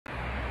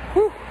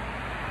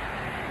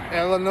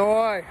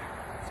Illinois,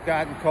 it's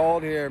gotten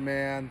cold here,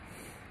 man.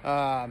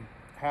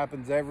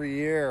 Happens every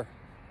year,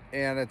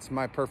 and it's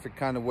my perfect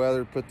kind of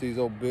weather. Put these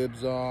old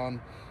bibs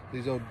on,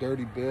 these old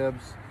dirty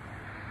bibs.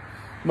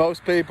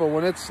 Most people,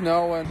 when it's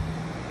snowing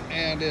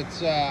and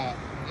it's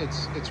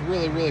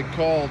really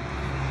cold,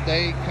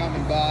 they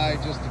coming by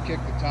just to kick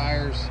the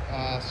tires.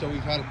 So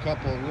we've had a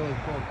couple of really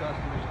cool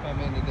customers come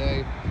in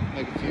today,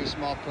 make a few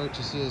small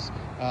purchases.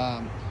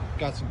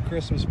 Got some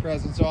Christmas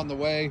presents on the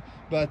way,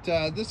 but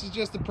this is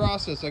just the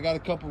process. I got a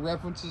couple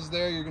references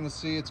there. You're going to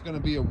see it's going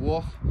to be a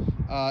wolf,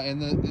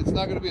 and it's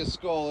not going to be a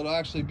skull. It'll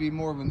actually be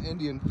more of an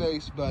Indian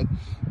face, but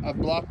I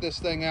blocked this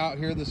thing out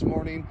here this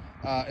morning.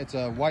 It's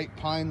a white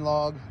pine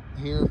log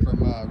here from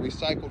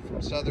recycled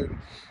from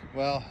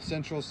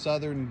central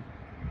southern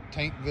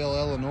Taintville,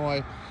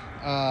 Illinois.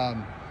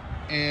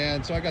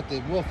 And so I got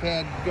the wolf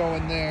head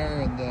going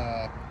there and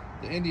the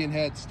Indian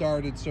head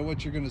started. So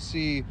what you're going to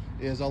see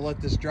is I'll let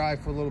this dry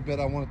for a little bit.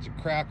 I want it to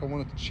crack. I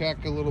want it to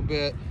check a little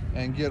bit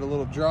and get a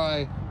little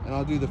dry, and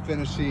I'll do the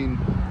finishing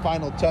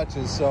final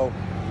touches. So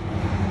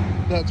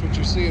that's what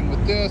you're seeing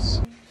with this.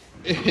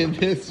 And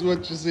this is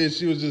what you see.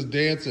 She was just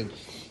dancing.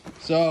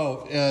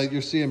 So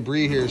you're seeing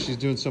Bree here. She's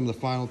doing some of the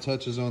final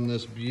touches on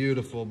this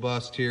beautiful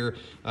bust here.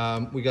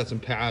 We got some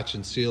patch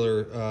and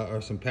sealer,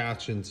 or some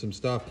patch and some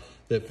stuff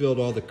that filled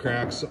all the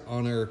cracks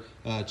on her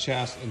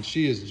chest, and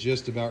she is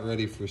just about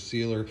ready for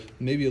sealer.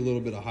 Maybe a little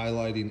bit of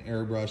highlighting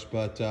airbrush,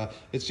 but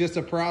it's just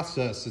a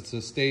process. It's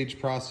a stage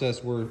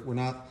process. We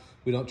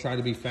don't try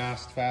to be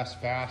fast. We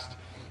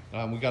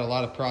got a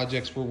lot of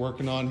projects we're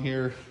working on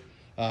here.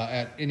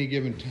 At any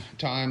given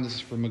time. This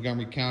is from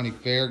Montgomery County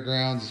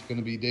Fairgrounds. It's going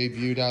to be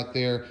debuted out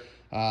there.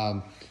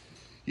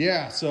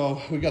 Yeah,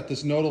 so we got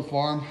this Nodal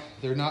farm.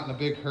 They're not in a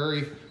big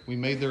hurry. We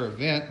made their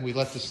event. We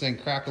let this thing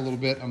crack a little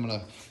bit. I'm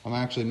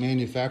actually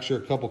manufacture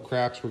a couple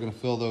cracks. We're going to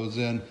fill those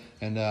in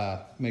and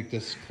make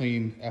this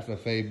clean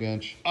FFA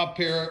bench. Up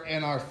here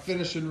in our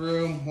finishing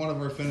room, one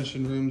of our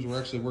finishing rooms, we're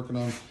actually working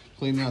on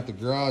cleaning out the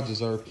garage,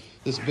 is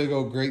this big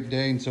old Great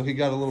Dane. So he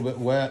got a little bit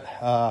wet.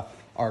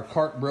 Our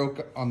cart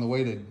broke on the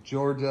way to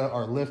Georgia,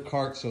 our lift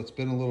cart, so it's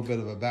been a little bit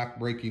of a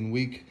back-breaking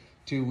week,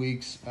 2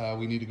 weeks.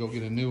 We need to go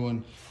get a new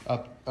one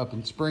up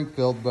in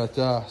Springfield, but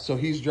so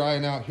he's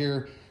drying out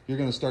here. You're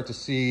going to start to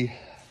see,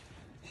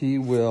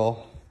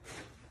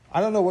 I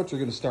don't know what you're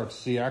going to start to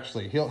see,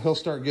 actually. He'll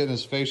start getting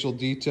his facial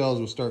details.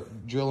 We'll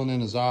start drilling in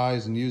his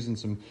eyes and using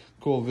some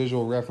cool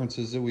visual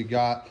references that we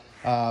got.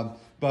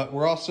 But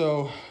we're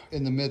also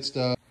in the midst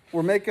of,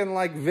 we're making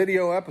like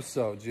video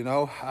episodes, you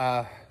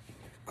know,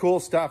 cool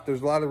stuff.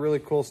 There's a lot of really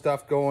cool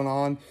stuff going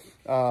on.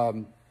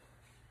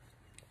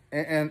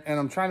 And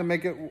I'm trying to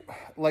make it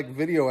like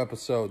video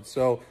episodes.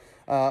 So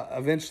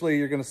eventually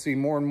you're going to see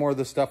more and more of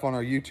this stuff on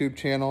our YouTube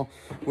channel,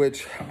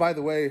 which, by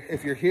the way,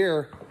 if you're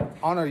here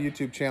on our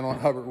YouTube channel at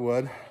Hubbard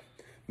Wood,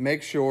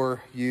 make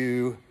sure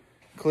you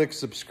click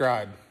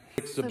subscribe.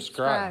 Click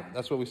subscribe.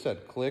 That's what we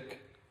said. Click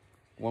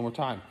one more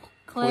time.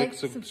 Click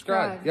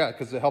subscribe. Yeah,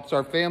 because it helps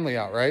our family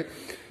out, right?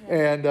 Yeah.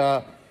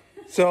 And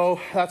so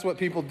that's what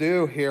people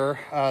do here.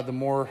 The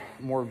more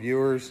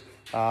viewers,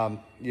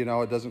 you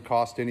know, it doesn't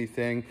cost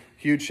anything.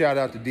 Huge shout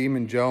out to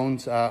Demon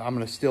Jones. I'm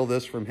going to steal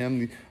this from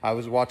him. I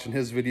was watching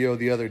his video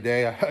the other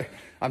day.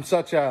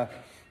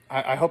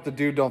 I hope the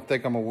dude don't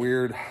think I'm a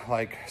weird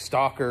like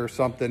stalker or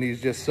something.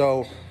 He's just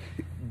so,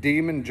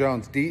 Demon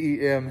Jones,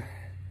 D-E-M-U-N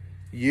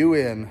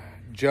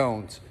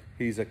Jones.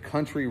 He's a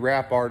country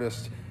rap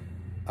artist,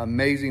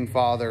 amazing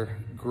father,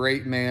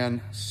 great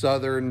man,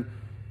 Southern,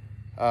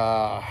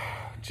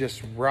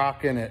 just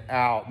rocking it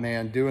out,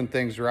 man, doing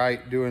things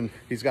right,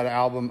 he's got an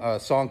album,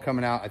 a song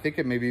coming out. I think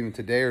it may be even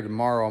today or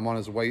tomorrow. I'm on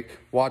his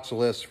watch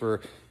list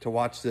to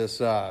watch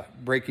this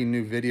breaking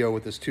new video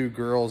with his two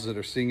girls that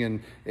are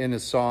singing in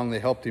his song. They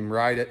helped him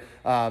write it.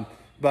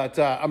 But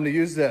I'm going to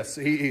use this.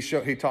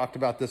 He talked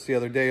about this the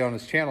other day on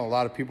his channel. A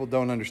lot of people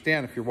don't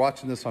understand. If you're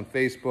watching this on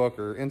Facebook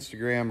or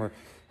Instagram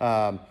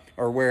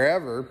or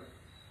wherever,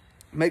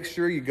 make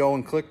sure you go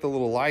and click the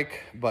little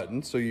like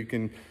button so you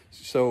can,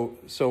 so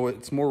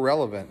it's more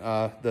relevant.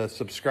 The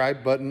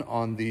subscribe button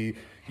on the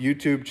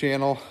YouTube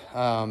channel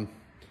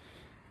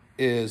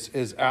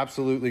is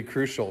absolutely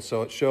crucial.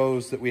 So it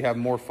shows that we have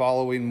more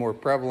following, more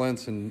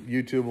prevalence, and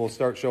YouTube will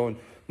start showing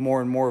more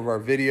and more of our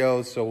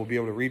videos, so we'll be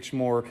able to reach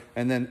more,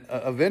 and then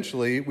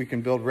eventually we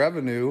can build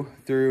revenue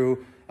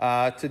through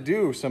to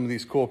do some of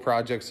these cool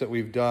projects that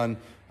we've done,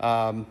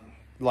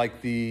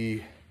 like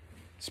the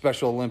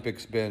Special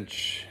Olympics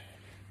bench,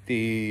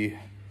 the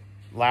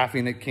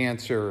Laughing at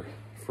Cancer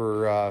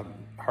for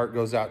heart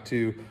goes out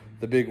to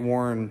the big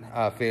Warren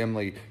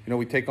family. You know,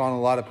 we take on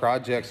a lot of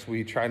projects.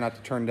 We try not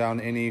to turn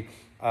down any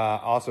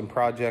awesome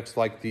projects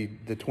like the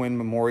twin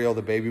memorial,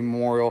 the baby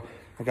memorial.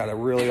 I got a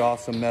really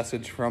awesome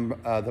message from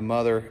the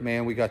mother.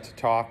 Man, we got to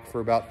talk for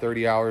about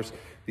 30 hours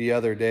the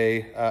other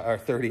day, or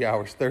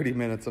 30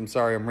 minutes. I'm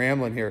sorry, I'm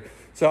rambling here.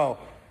 So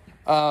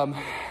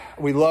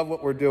we love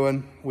what we're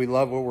doing. We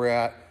love where we're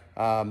at.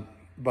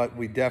 but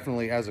we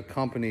definitely, as a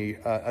company,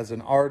 as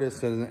an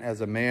artist,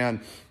 as a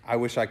man, I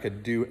wish I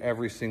could do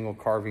every single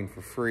carving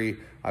for free.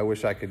 I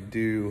wish I could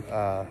do,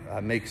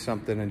 make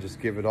something and just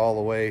give it all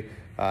away.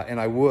 And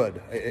I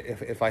would,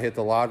 if I hit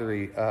the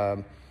lottery.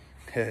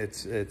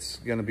 It's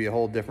gonna be a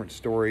whole different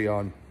story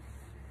on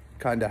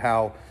kind of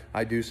how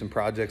I do some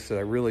projects that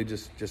I really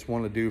just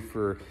want to do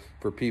for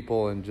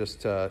people, and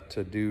just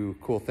to do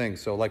cool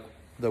things. So like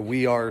the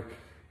We Are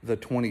the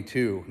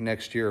 22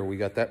 next year, we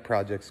got that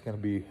project's going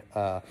to be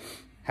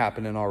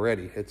happening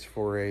already. It's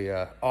for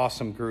a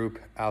awesome group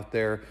out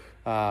there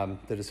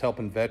that is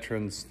helping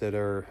veterans that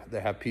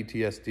have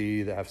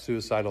PTSD, that have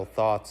suicidal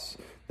thoughts,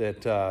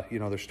 that you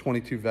know, there's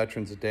 22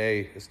 veterans a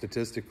day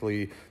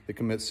statistically that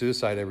commit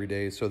suicide every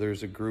day. So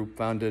there's a group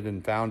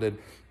founded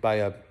by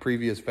a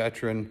previous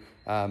veteran,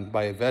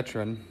 by a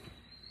veteran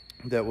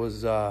that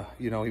was,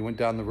 you know, he went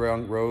down the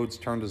wrong roads,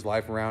 turned his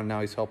life around.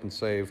 Now he's helping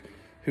save,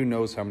 who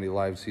knows how many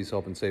lives he's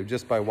helping save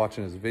just by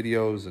watching his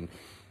videos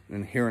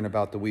and hearing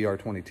about the We Are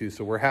 22.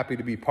 So we're happy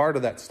to be part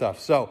of that stuff.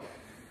 So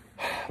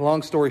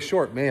long story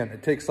short, man,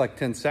 it takes like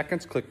 10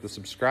 seconds. Click the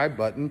subscribe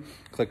button,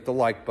 click the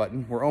like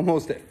button. We're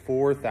almost at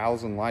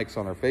 4,000 likes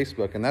on our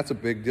Facebook, and that's a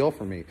big deal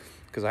for me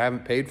because I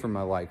haven't paid for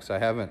my likes. I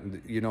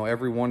haven't, you know,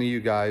 every one of you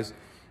guys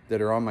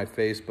that are on my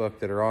Facebook,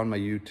 that are on my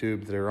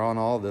YouTube, that are on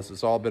all this,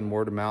 it's all been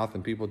word of mouth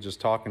and people just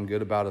talking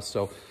good about us.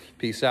 So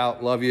peace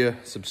out, love you,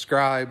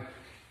 subscribe.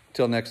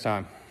 Till next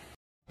time.